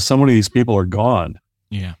 because so many of these people are gone.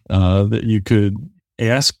 Yeah. That you could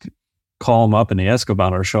call them up and ask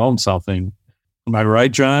about or show them something. Am I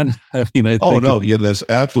right, John? I mean, yeah, that's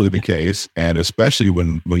absolutely the case. And especially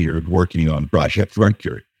when you're working on Project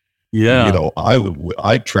Mercury. Yeah. You know,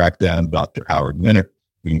 I tracked down Dr. Howard Minnick,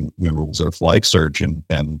 who was a flight surgeon,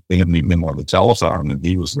 and they hadn't even been on the telephone, and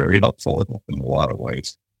he was very helpful in a lot of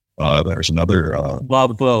ways. There's another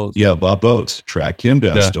Bob Bose. Yeah, Bob Bose. Track him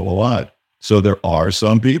down, still alive. So there are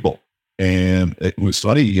some people. And it was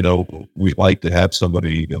funny, you know, we like to have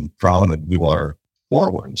somebody prominent do our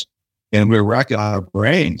forwards. And we were racking our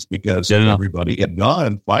brains because everybody had gone.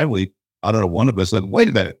 And finally, I don't know, one of us said, wait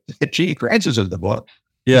a minute, Gene Kranz is in the book.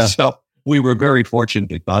 Yeah. So we were very fortunate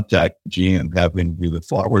to contact Gene and have him do the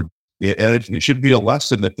forward. And it should be a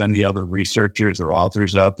lesson that any other researchers or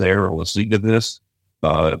authors out there are listening to this.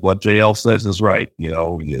 What JL says is right. You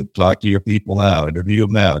know, you talk to your people now, interview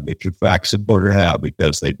them now, get your facts in order now,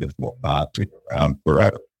 because they just will not be around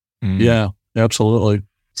forever. Yeah, absolutely.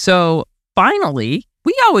 So finally,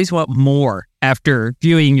 we always want more after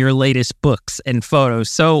viewing your latest books and photos.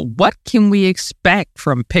 So what can we expect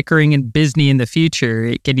from Pickering and Bisney in the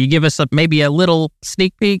future? Can you give us maybe a little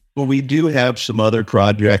sneak peek? Well, we do have some other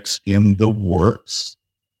projects in the works.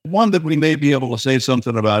 One that we may be able to say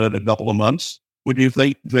something about in a couple of months. Would you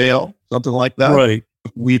think, Vale? Something like that? Right.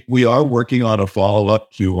 We are working on a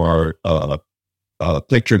follow-up to our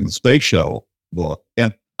Pickering the Space Shuttle book.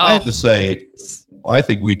 And I have to say, I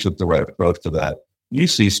think we took the right approach to that. You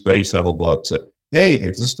see space shuttle books that, hey,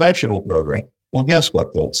 it's a space shuttle program. Well, guess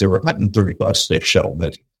what, folks? There were 135 space shuttle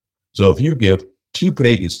missions. So if you give 2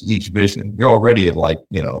 pages to each mission, you're already at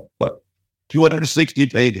 260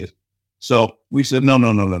 pages. So we said, no.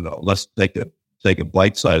 Let's take a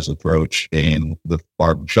bite-sized approach. And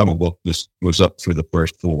our shuttle book just was up through the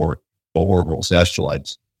first 4 orbital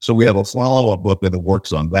satellites. So we have a follow-up book that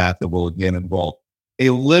works on that will again involve a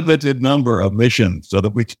limited number of missions so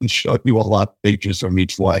that we can show you a lot of pictures from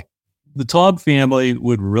each flight. The Taub family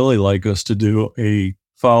would really like us to do a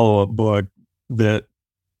follow-up book that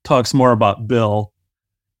talks more about Bill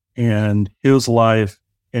and his life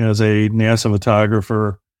as a NASA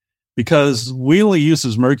photographer, because Wheelie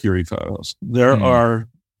uses Mercury photos. There are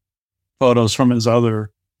photos from the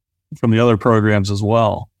other programs as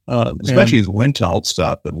well. Especially his wind tunnel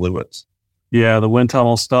stuff at Lewis. Yeah, the wind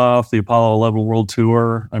tunnel stuff, the Apollo 11 World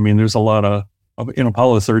Tour. I mean, there's a lot of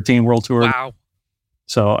Apollo 13 World Tour. Wow.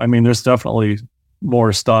 So, I mean, there's definitely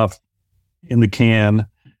more stuff in the can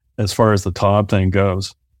as far as the Taub thing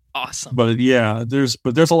goes. Awesome. But yeah, there's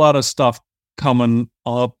a lot of stuff coming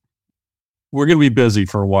up. We're going to be busy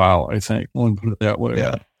for a while, I think. Let me put it that way.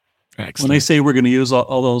 Yeah. Excellent. When they say we're going to use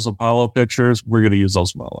all those Apollo pictures, we're going to use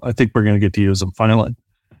those. Well, I think we're going to get to use them finally.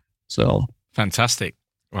 So Fantastic.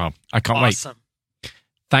 Well, I can't Awesome. wait.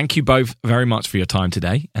 Thank you both very much for your time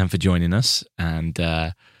today and for joining us. And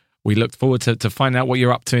we look forward to finding out what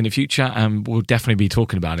you're up to in the future. And we'll definitely be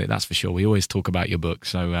talking about it, that's for sure. We always talk about your book.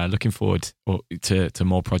 So looking forward to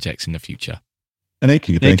more projects in the future. Thank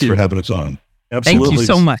you. Thanks for having us on. absolutely. Thank you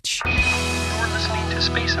so much. You're listening to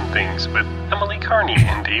Space and Things with Emily Carney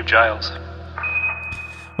and Dave Giles.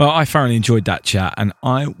 Well, I thoroughly enjoyed that chat, and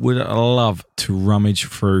I would love to rummage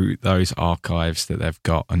through those archives that they've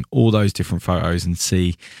got and all those different photos and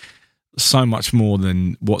see so much more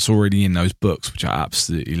than what's already in those books, which I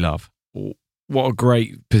absolutely love. What a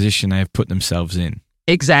great position they have put themselves in.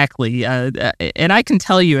 Exactly. And I can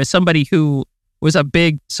tell you, as somebody who was a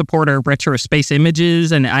big supporter of Retro Space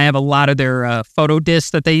Images, and I have a lot of their photo discs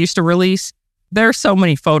that they used to release, there are so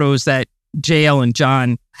many photos that JL and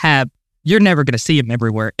John have. You're never going to see them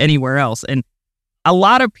anywhere else. And a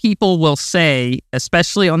lot of people will say,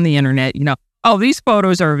 especially on the internet, oh, these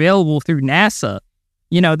photos are available through NASA.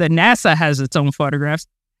 That NASA has its own photographs.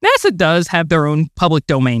 NASA does have their own public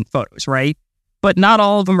domain photos, right? But not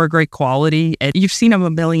all of them are great quality. And you've seen them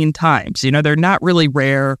a million times. They're not really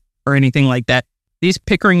rare or anything like that. These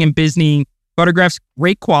Pickering and Bisney photographs,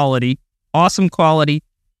 great quality, awesome quality,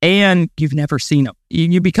 and you've never seen them.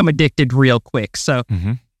 You become addicted real quick. So,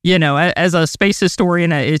 as a space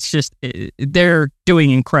historian, it's just, they're doing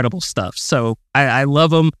incredible stuff. So I love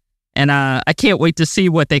them. And I can't wait to see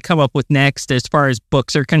what they come up with next as far as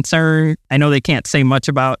books are concerned. I know they can't say much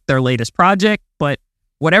about their latest project, but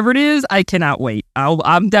whatever it is, I cannot wait. I'll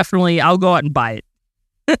go out and buy it.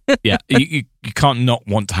 Yeah, you can't not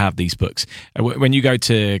want to have these books. When you go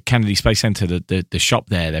to Kennedy Space Center, the shop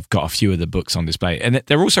there, they've got a few of the books on display. And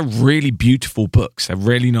they're also really beautiful books. They're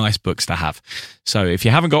really nice books to have. So if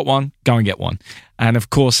you haven't got one, go and get one. And of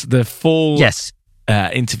course, the full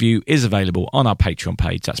interview is available on our Patreon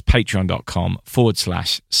page. That's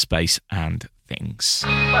patreon.com/space and things.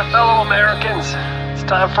 My fellow Americans, it's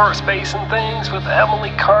time for Space and Things with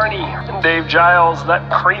Emily Carney and Dave Giles, that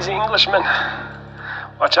crazy Englishman.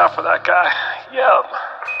 Watch out for that guy. Yep.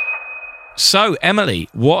 So, Emily,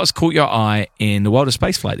 what has caught your eye in the world of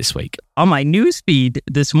spaceflight this week? On my news feed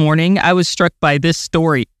this morning, I was struck by this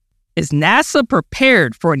story. Is NASA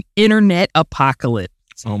prepared for an internet apocalypse?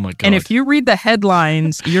 Oh, my God. And if you read the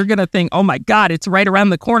headlines, you're going to think, oh, my God, it's right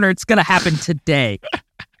around the corner. It's going to happen today.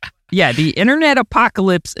 Yeah, the internet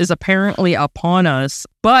apocalypse is apparently upon us,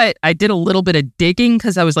 but I did a little bit of digging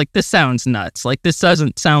because I was like, this sounds nuts. Like, this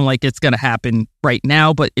doesn't sound like it's going to happen right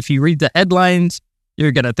now, but if you read the headlines,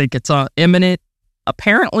 you're going to think it's imminent.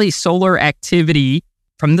 Apparently, solar activity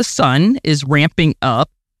from the sun is ramping up,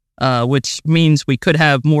 which means we could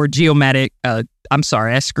have more geomagnetic, I'm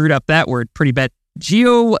sorry, I screwed up that word pretty bad,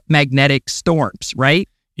 geomagnetic storms, right?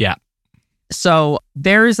 Yeah. So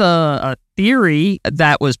there's a theory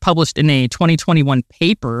that was published in a 2021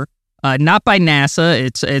 paper, not by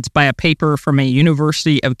NASA. It's by a paper from a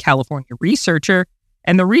University of California researcher,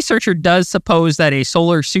 And the researcher does suppose that a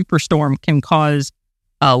solar superstorm can cause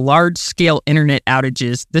large-scale internet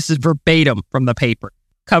outages. This is verbatim from the paper,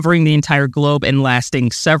 covering the entire globe and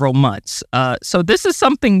lasting several months. So this is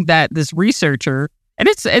something that this researcher, and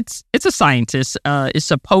it's a scientist, is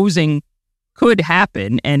supposing could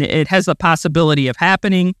happen, and it has the possibility of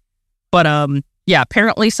happening. But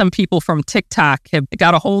apparently some people from TikTok have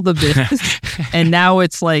got a hold of this, and now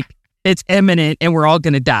it's like it's imminent, and we're all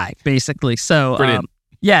going to die, basically. So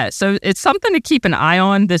so it's something to keep an eye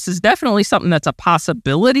on. This is definitely something that's a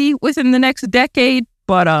possibility within the next decade.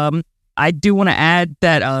 But I do want to add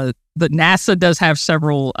that the NASA does have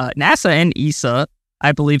several, NASA and ESA,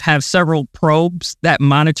 I believe, have several probes that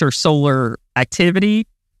monitor solar activity.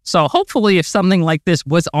 So hopefully if something like this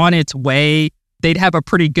was on its way, they'd have a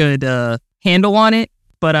pretty good handle on it.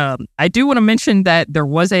 But I do want to mention that there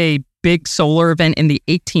was a big solar event in the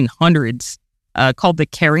 1800s called the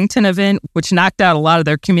Carrington event, which knocked out a lot of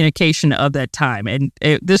their communication of that time. And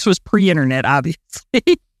this was pre-internet,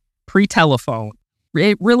 obviously, pre-telephone.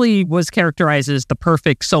 It really was characterized as the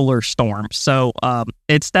perfect solar storm. So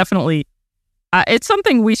it's definitely, it's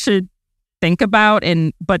something we should think about.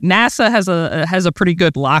 But NASA has a pretty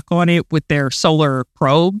good lock on it with their solar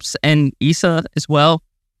probes, and ESA as well.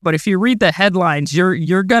 But if you read the headlines,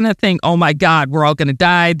 you're going to think, oh my God, we're all going to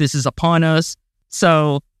die. This is upon us.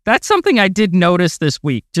 So that's something I did notice this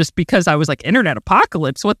week, just because I was like, internet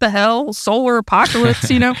apocalypse, what the hell? Solar apocalypse,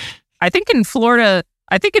 I think in Florida,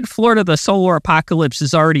 the solar apocalypse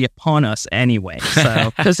is already upon us anyway.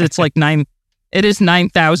 So, because it's like it is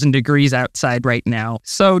 9,000 degrees outside right now.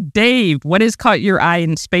 So Dave, what has caught your eye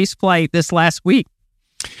in spaceflight this last week?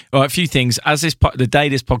 Well, a few things. As the day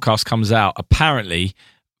this podcast comes out, apparently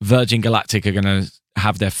Virgin Galactic are going to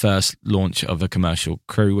have their first launch of a commercial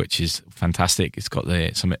crew, which is fantastic. It's got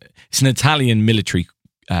it's an Italian military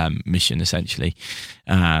mission, essentially.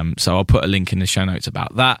 So I'll put a link in the show notes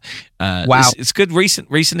about that. Wow. It's good.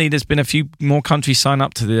 Recently, there's been a few more countries sign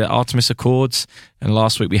up to the Artemis Accords. And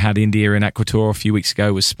last week we had India and Ecuador. A few weeks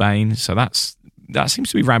ago was Spain. So that seems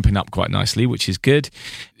to be ramping up quite nicely, which is good.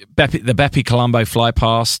 The Bepi Colombo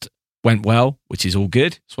flypast went well, which is all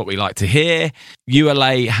good. It's what we like to hear.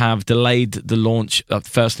 ULA have delayed the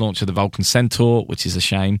first launch of the Vulcan Centaur, which is a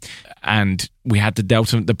shame. And we had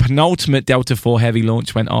the penultimate Delta IV Heavy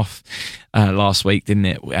launch went off last week, didn't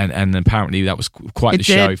it? And apparently that was quite the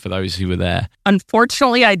show for those who were there.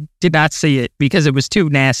 Unfortunately, I did not see it because it was too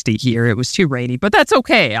nasty here. It was too rainy, but that's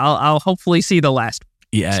okay. I'll hopefully see the last one.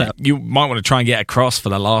 Yeah, so you might want to try and get across for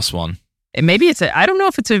the last one. And maybe I don't know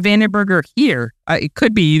if it's a Vandenberg or here. It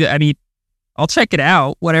could be. I mean, I'll check it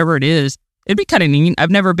out, whatever it is. It'd be kind of neat. I've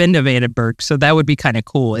never been to Vandenberg, so that would be kind of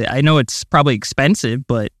cool. I know it's probably expensive,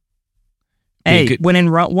 but hey,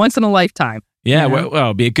 once in a lifetime. Yeah, well,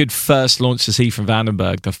 it'd be a good first launch to see from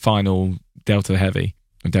Vandenberg, the final Delta Heavy.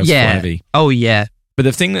 Delta Heavy. Oh, yeah. But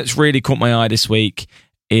the thing that's really caught my eye this week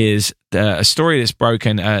is a story that's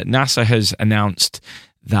broken. NASA has announced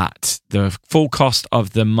that the full cost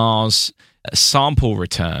of the Mars sample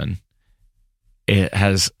return, it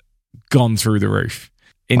has gone through the roof.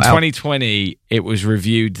 In 2020, it was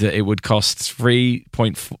reviewed that it would cost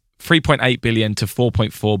 $3.8 billion to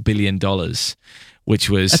 $4.4 billion, which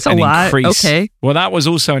was an increase. Okay. Well, that was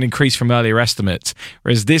also an increase from earlier estimates,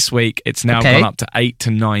 whereas this week it's now gone up to $8 to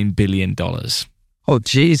 $9 billion. Oh,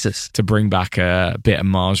 Jesus. To bring back a bit of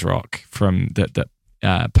Mars rock from that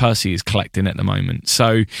Percy is collecting at the moment.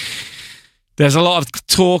 So there's a lot of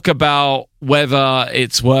talk about whether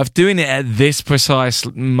it's worth doing it at this precise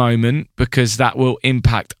moment, because that will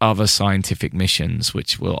impact other scientific missions,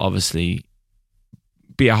 which will obviously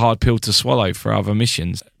be a hard pill to swallow for other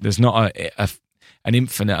missions. There's not an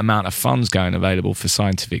infinite amount of funds going available for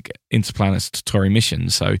scientific interplanetary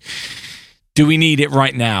missions. So do we need it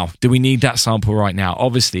right now? Do we need that sample right now?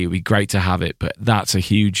 Obviously, it would be great to have it, but that's a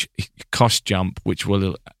huge cost jump, which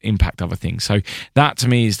will impact other things. So that, to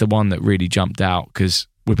me, is the one that really jumped out, because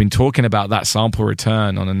we've been talking about that sample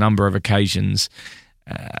return on a number of occasions.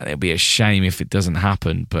 It'll be a shame if it doesn't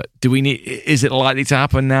happen, but is it likely to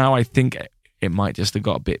happen now? I think it might just have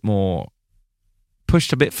got a bit more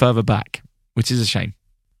pushed a bit further back, which is a shame.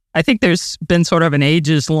 I think there's been sort of an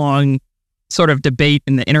ages-long sort of debate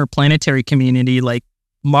in the interplanetary community, like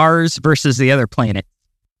Mars versus the other planet.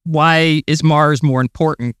 Why is Mars more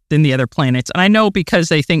important than the other planets? And I know because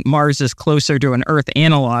they think Mars is closer to an Earth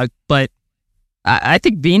analog, but I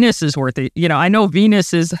think Venus is worth it. I know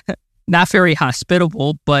Venus is not very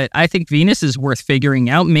hospitable, but I think Venus is worth figuring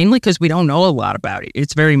out, mainly because we don't know a lot about it.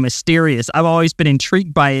 It's very mysterious. I've always been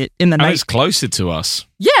intrigued by it in the night. It's closer to us.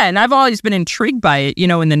 Yeah, and I've always been intrigued by it,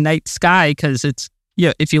 in the night sky, because it's,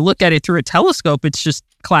 if you look at it through a telescope, it's just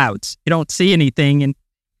clouds. You don't see anything. And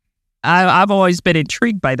I've always been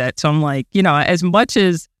intrigued by that. So I'm like, as much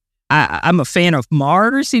as I'm a fan of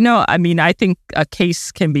Mars, I think a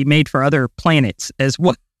case can be made for other planets as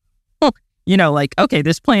well. Okay,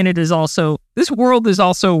 this world is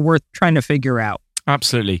also worth trying to figure out.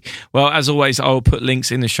 Absolutely. Well, as always, I'll put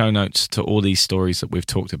links in the show notes to all these stories that we've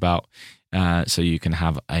talked about, so you can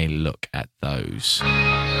have a look at those.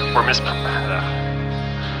 Where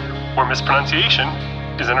mispronunciation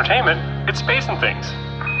is entertainment, it's space and things.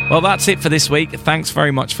 Well, that's it for this week. Thanks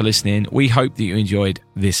very much for listening. We hope that you enjoyed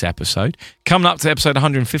this episode. Coming up to episode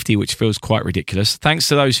 150, which feels quite ridiculous. Thanks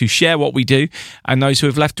to those who share what we do and those who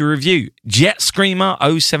have left a review. Jet Screamer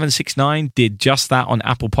 0769 did just that on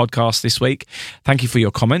Apple Podcasts this week. Thank you for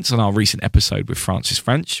your comments on our recent episode with Francis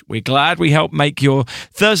French. We're glad we helped make your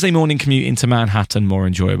Thursday morning commute into Manhattan more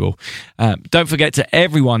enjoyable. Don't forget to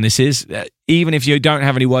everyone, even if you don't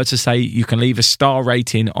have any words to say, you can leave a star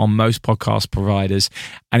rating on most podcast providers.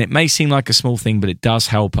 And it may seem like a small thing, but it does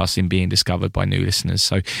help us in being discovered by new listeners.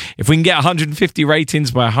 So if we can get 150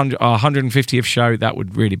 ratings by our 150th show, that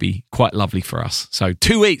would really be quite lovely for us. So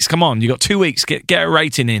 2 weeks, come on, you got 2 weeks, get a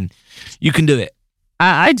rating in. You can do it.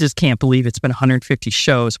 I just can't believe it's been 150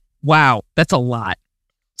 shows. Wow, that's a lot.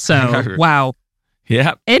 So, wow.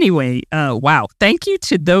 Yeah. Anyway, wow. Thank you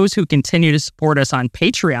to those who continue to support us on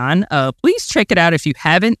Patreon. Please check it out if you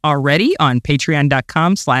haven't already on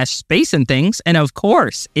patreon.com/spaceandthings. And of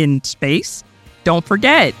course, in space, don't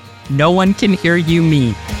forget, no one can hear you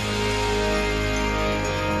me.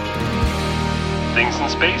 Things in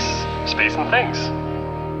space, space and things.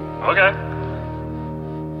 Okay.